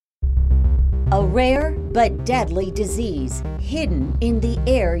A rare but deadly disease hidden in the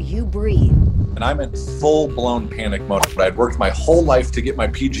air you breathe. And I'm in full-blown panic mode. I'd worked my whole life to get my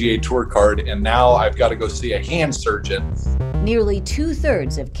PGA Tour card, and now I've got to go see a hand surgeon. Nearly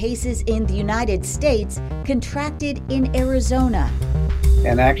 2/3 of cases in the United States contracted in Arizona.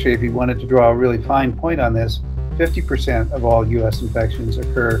 And actually, if you wanted to draw a really fine point on this, 50% of all U.S. infections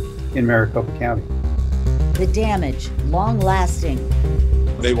occur in Maricopa County. The damage, long-lasting.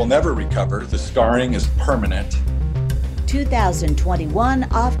 They will never recover. The scarring is permanent. 2021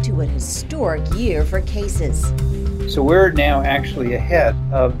 off to a historic year for cases. So we're now actually ahead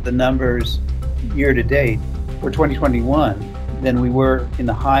of the numbers year to date for 2021 than we were in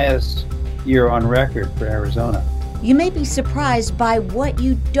the highest year on record for Arizona. You may be surprised by what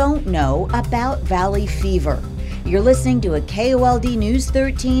you don't know about valley fever. You're listening to a KOLD News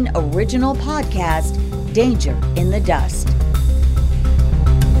 13 original podcast, Danger in the Dust.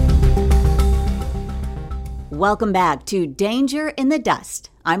 Welcome back to Danger in the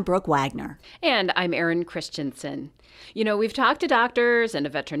Dust. I'm Brooke Wagner. And I'm Erin Christensen. You know, we've talked to doctors and a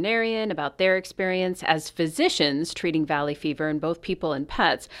veterinarian about their experience as physicians treating valley fever in both people and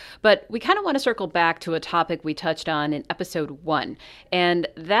pets, but we kind of want to circle back to a topic we touched on in episode 1, and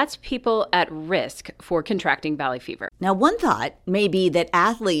that's people at risk for contracting valley fever. Now, one thought may be that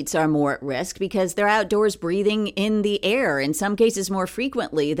athletes are more at risk because they're outdoors breathing in the air, in some cases more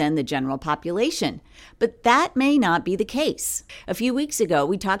frequently than the general population. But that may not be the case. A few weeks ago,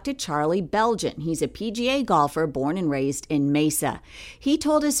 we talked to Charlie Beljan. He's a PGA golfer born and raised in Mesa. He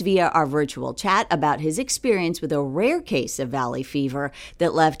told us via our virtual chat about his experience with a rare case of valley fever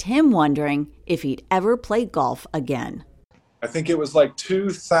that left him wondering if he'd ever play golf again. I think it was like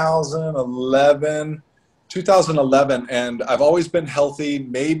 2011, and I've always been healthy.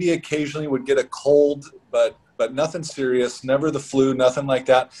 Maybe occasionally would get a cold, but nothing serious, never the flu, nothing like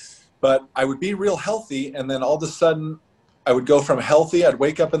that. But I would be real healthy, and then all of a sudden I would go from healthy, I'd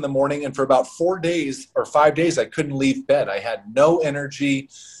wake up in the morning, and for about 4 days or 5 days, I couldn't leave bed. I had no energy,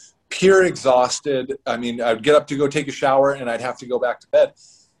 pure exhausted. I mean, I'd get up to go take a shower, and I'd have to go back to bed.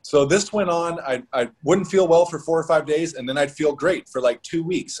 So this went on. I wouldn't feel well for 4 or 5 days, and then I'd feel great for like 2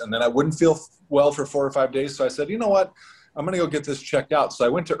 weeks, and then I wouldn't feel well for 4 or 5 days. So I said, you know what? I'm going to go get this checked out. So I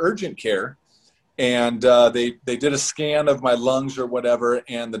went to urgent care, and they did a scan of my lungs or whatever,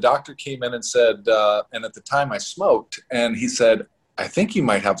 and the doctor came in and said, and at the time I smoked, and he said, I think you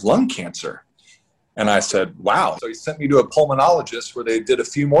might have lung cancer. And I said, wow. So he sent me to a pulmonologist where they did a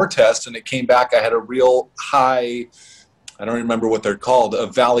few more tests, and it came back I had a real high, I don't remember what they're called, a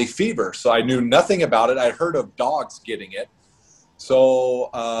valley fever. So I knew nothing about it. I heard of dogs getting it. So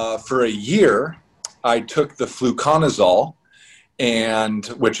for a year, I took the fluconazole, and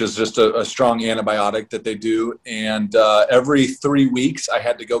which is just a strong antibiotic that they do. And every 3 weeks, I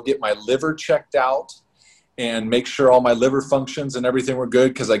had to go get my liver checked out and make sure all my liver functions and everything were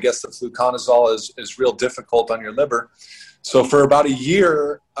good, because I guess the fluconazole is real difficult on your liver. So for about a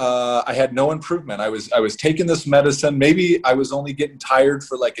year, I had no improvement. I was taking this medicine. Maybe I was only getting tired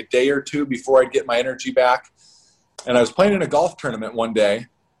for like a day or two before I'd get my energy back. And I was playing in a golf tournament one day,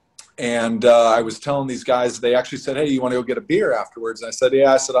 and I was telling these guys, they actually said, hey, you want to go get a beer afterwards? And I said,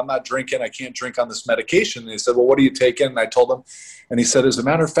 yeah. I said, I'm not drinking. I can't drink on this medication. And they said, well, what are you taking? And I told them, and he said, as a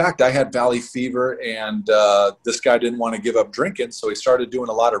matter of fact, I had valley fever, and this guy didn't want to give up drinking. So he started doing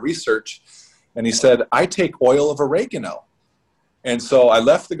a lot of research, and he said, I take oil of oregano. And so I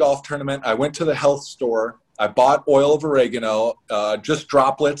left the golf tournament. I went to the health store. I bought oil of oregano, just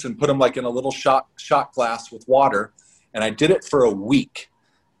droplets, and put them like in a little shot glass with water. And I did it for a week.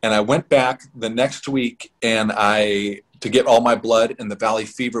 And I went back the next week to get all my blood, and the valley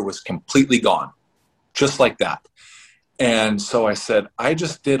fever was completely gone, just like that. And so I said, I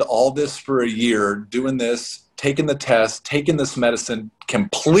just did all this for a year, doing this, taking the test, taking this medicine,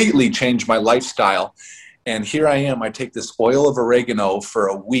 completely changed my lifestyle. And here I am, I take this oil of oregano for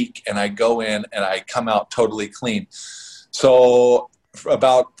a week, and I go in and I come out totally clean. So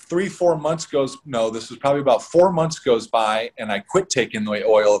about 3-4 months this was probably about 4 months goes by, and I quit taking the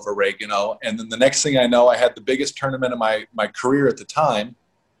oil of oregano. And then the next thing I know, I had the biggest tournament of my career at the time.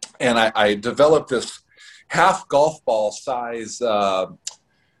 And I developed this half golf ball size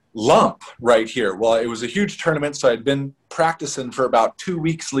lump right here. Well, it was a huge tournament, so I'd been practicing for about 2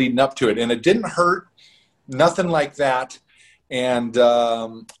 weeks leading up to it, and it didn't hurt, nothing like that. And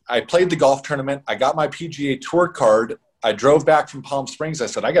I played the golf tournament. I got my PGA Tour card. I drove back from Palm Springs. I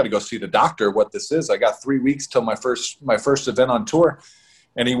said, I got to go see the doctor what this is. I got 3 weeks till my first event on tour.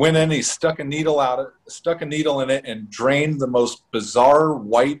 And he went in, he stuck a needle in it and drained the most bizarre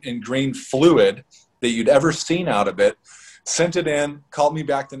white and green fluid that you'd ever seen out of it. Sent it in, called me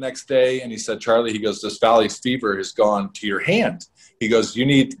back the next day, and he said, Charlie, he goes, this valley fever has gone to your hand. He goes,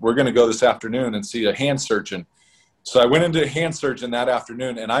 we're going to go this afternoon and see a hand surgeon. So I went into a hand surgeon that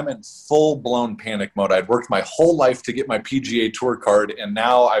afternoon, and I'm in full-blown panic mode. I'd worked my whole life to get my PGA Tour card, and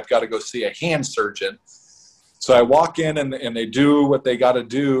now I've got to go see a hand surgeon. So I walk in, and they do what they got to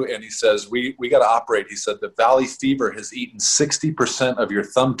do, and he says, we got to operate. He said, the valley fever has eaten 60% of your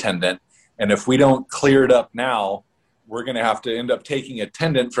thumb tendon, and if we don't clear it up now, we're going to have to end up taking a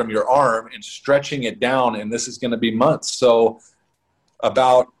tendon from your arm and stretching it down, and this is going to be months. So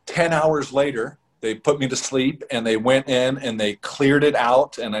about 10 hours later, they put me to sleep, and they went in and they cleared it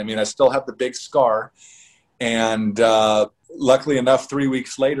out. And I mean, I still have the big scar. And luckily enough, 3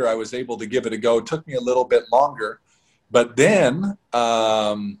 weeks later, I was able to give it a go. It took me a little bit longer. But then,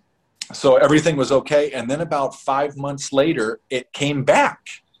 so everything was okay. And then about 5 months later, it came back.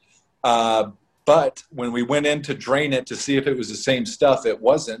 But when we went in to drain it to see if it was the same stuff, it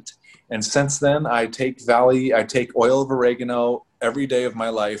wasn't. And since then, I take oil of oregano every day of my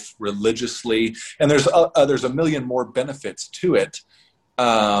life religiously. And there's a million more benefits to it.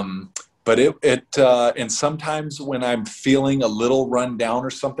 But and sometimes when I'm feeling a little run down or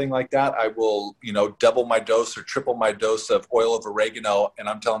something like that, I will, double my dose or triple my dose of oil of oregano. And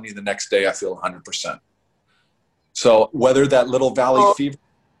I'm telling you, the next day I feel 100%. So whether that little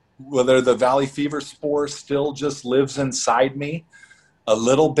whether the valley fever spore still just lives inside me a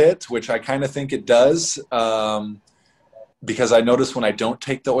little bit, which I kind of think it does, because I notice when I don't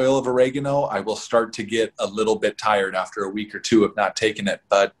take the oil of oregano, I will start to get a little bit tired after a week or two of not taking it.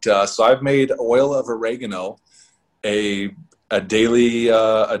 But so I've made oil of oregano a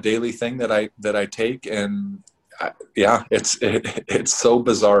daily thing that I take, and it's so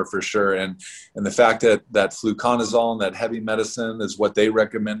bizarre for sure. And the fact that fluconazole and that heavy medicine is what they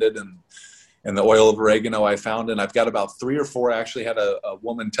recommended, and the oil of oregano I found, and I've got about 3 or 4. I actually had a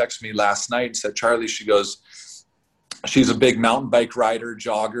woman text me last night and said, Charlie, she goes, she's a big mountain bike rider,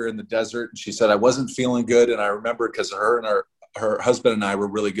 jogger in the desert. And she said, I wasn't feeling good. And I remember, because her and her husband and I were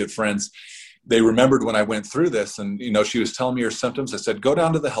really good friends, they remembered when I went through this, and, she was telling me her symptoms. I said, go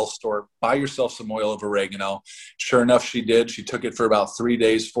down to the health store, buy yourself some oil of oregano. Sure enough, she did. She took it for about 3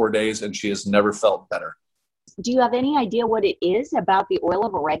 days, 4 days, and she has never felt better. Do you have any idea what it is about the oil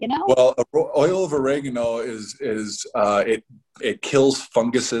of oregano? Well, oil of oregano it kills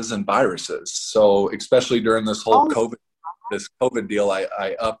funguses and viruses. So especially during this whole COVID deal,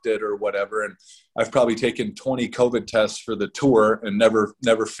 I upped it or whatever. And I've probably taken 20 COVID tests for the tour and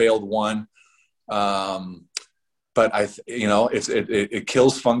never failed one. But it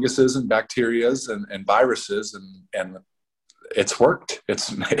kills funguses and bacterias and viruses, and it's worked.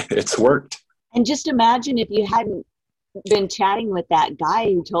 It's worked. And just imagine if you hadn't been chatting with that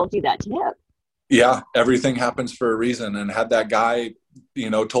guy who told you that tip. Yeah, everything happens for a reason. And had that guy,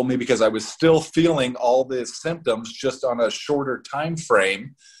 told me, because I was still feeling all the symptoms just on a shorter time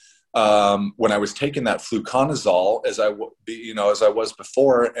frame, when I was taking that fluconazole as I was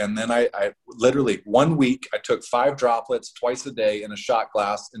before. And then I literally 1 week, I took 5 droplets twice a day in a shot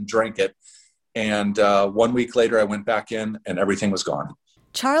glass and drank it. And 1 week later, I went back in and everything was gone.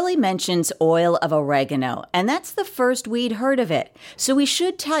 Charlie mentions oil of oregano, and that's the first we'd heard of it. So we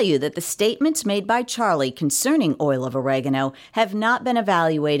should tell you that the statements made by Charlie concerning oil of oregano have not been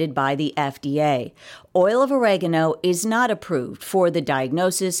evaluated by the FDA. Oil of oregano is not approved for the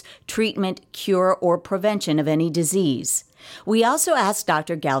diagnosis, treatment, cure, or prevention of any disease. We also asked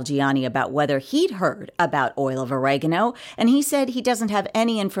Dr. Galgiani about whether he'd heard about oil of oregano, and he said he doesn't have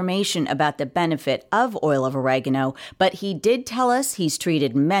any information about the benefit of oil of oregano, but he did tell us he's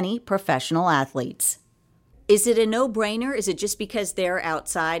treated many professional athletes. Is it a no-brainer? Is it just because they're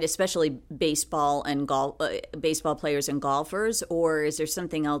outside, especially baseball players and golfers, or is there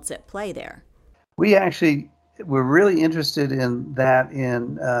something else at play there? We're really interested in that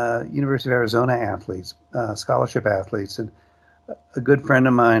in University of Arizona athletes, scholarship athletes. And a good friend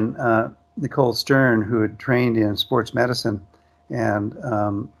of mine, Nicole Stern, who had trained in sports medicine and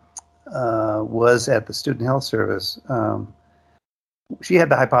was at the Student Health Service, she had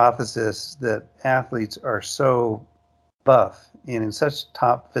the hypothesis that athletes are so buff and in such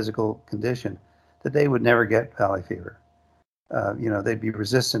top physical condition that they would never get valley fever. They'd be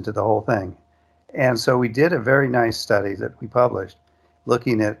resistant to the whole thing. And so we did a very nice study that we published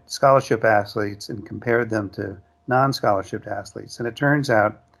looking at scholarship athletes and compared them to non-scholarship athletes. And it turns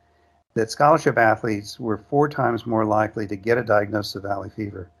out that scholarship athletes were 4 times more likely to get a diagnosis of valley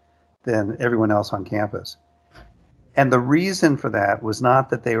fever than everyone else on campus. And the reason for that was not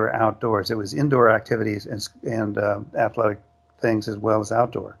that they were outdoors. It was indoor activities and athletic things as well as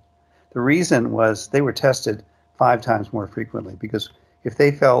outdoor. The reason was they were tested 5 times more frequently, because if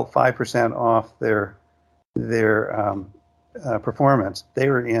they fell 5% off their performance, they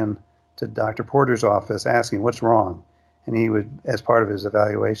were in to Dr. Porter's office asking what's wrong, and he would, as part of his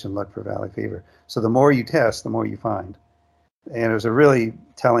evaluation, look for valley fever. So the more you test, the more you find. And it was a really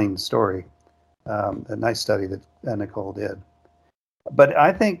telling story, a nice study that Nicole did. But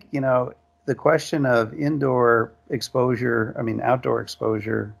I think, the question of outdoor exposure,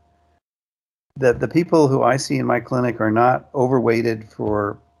 the people who I see in my clinic are not overweighted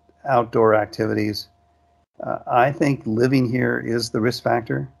for outdoor activities. I think living here is the risk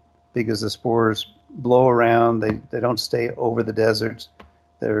factor, because the spores blow around. They don't stay over the deserts.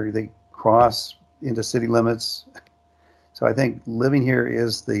 They cross into city limits. So I think living here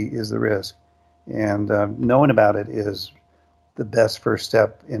is the risk, and knowing about it is the best first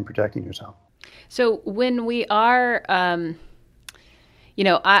step in protecting yourself. So when we are, I'm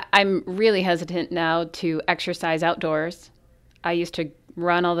really hesitant now to exercise outdoors. I used to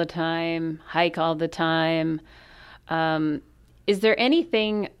run all the time, hike all the time. Is there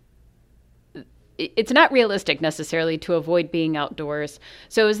anything? It's not realistic necessarily to avoid being outdoors.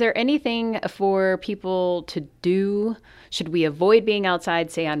 So is there anything for people to do? Should we avoid being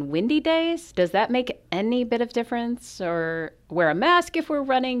outside, say, on windy days? Does that make any bit of difference? Or wear a mask if we're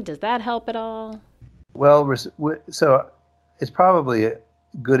running? Does that help at all? Well, so it's probably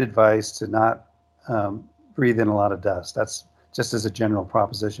good advice to not breathe in a lot of dust. That's just as a general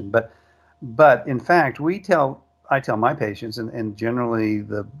proposition. But in fact, I tell my patients, and generally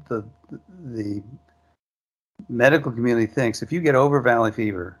the medical community thinks, if you get over valley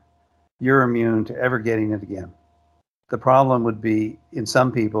fever, you're immune to ever getting it again. The problem would be, in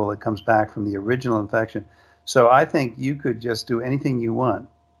some people, it comes back from the original infection. So I think you could just do anything you want.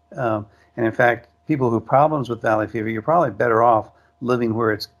 And in fact, people who have problems with valley fever, you're probably better off living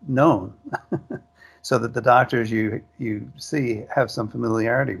where it's known, so that the doctors you see have some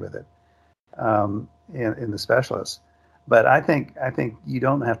familiarity with it, in the specialists. But I think you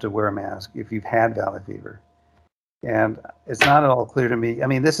don't have to wear a mask if you've had valley fever. And it's not at all clear to me. I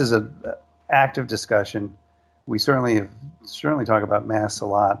mean, this is an active discussion. We certainly talk about masks a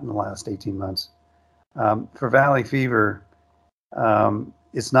lot in the last 18 months. For valley fever,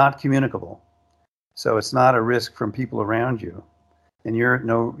 it's not communicable. So it's not a risk from people around you. And you're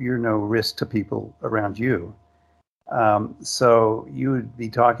no risk to people around you. So you would be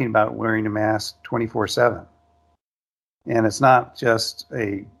talking about wearing a mask 24/7. And it's not just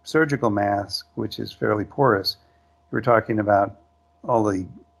a surgical mask, which is fairly porous. We're talking about all the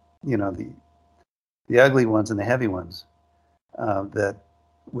ugly ones and the heavy ones that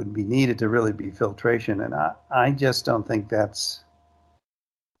would be needed to really be filtration. And I just don't think that's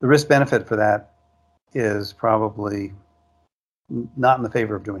the risk benefit for that is probably not in the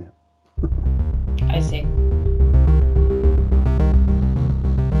favor of doing it. I see.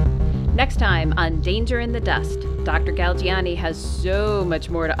 Next time on Danger in the Dust, Dr. Galgiani has so much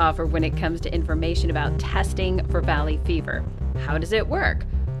more to offer when it comes to information about testing for valley fever. How does it work?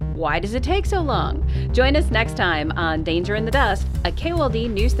 Why does it take so long? Join us next time on Danger in the Dust, a KOLD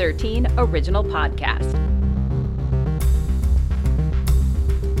News 13 original podcast.